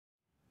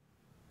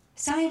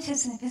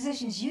Scientists and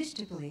physicians used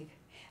to believe,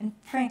 and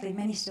frankly,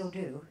 many still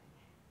do,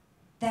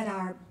 that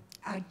our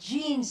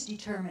genes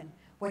determine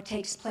what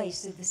takes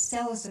place in the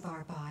cells of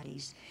our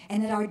bodies,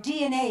 and that our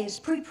DNA is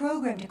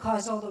pre-programmed to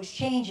cause all those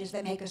changes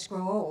that make us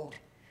grow old.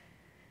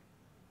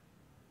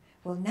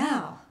 Well,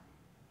 now,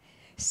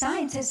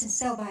 scientists in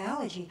cell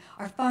biology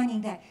are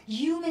finding that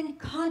human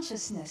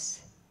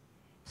consciousness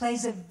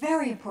plays a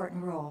very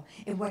important role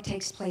in what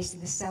takes place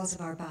in the cells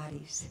of our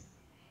bodies,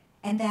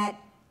 and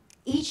that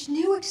each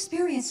new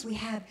experience we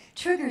have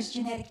triggers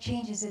genetic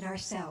changes in our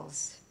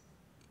cells.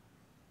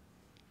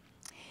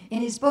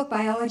 In his book,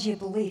 Biology of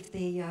Belief,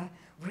 the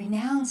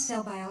renowned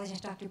cell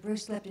biologist, Dr.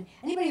 Bruce Lipton.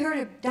 Anybody heard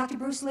of Dr.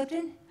 Bruce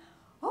Lipton?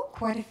 Oh,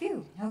 quite a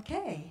few.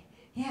 Okay,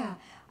 yeah.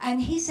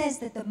 And he says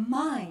that the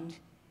mind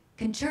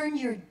can turn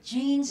your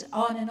genes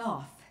on and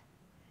off.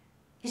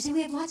 You see,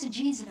 we have lots of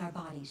genes in our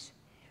bodies,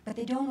 but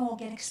they don't all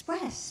get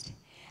expressed.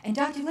 And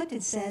Dr.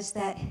 Lipton says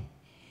that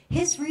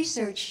his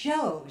research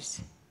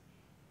shows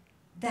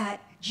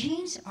that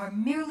genes are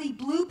merely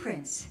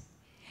blueprints,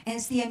 and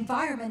it's the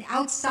environment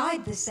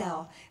outside the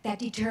cell that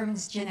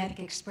determines genetic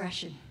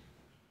expression.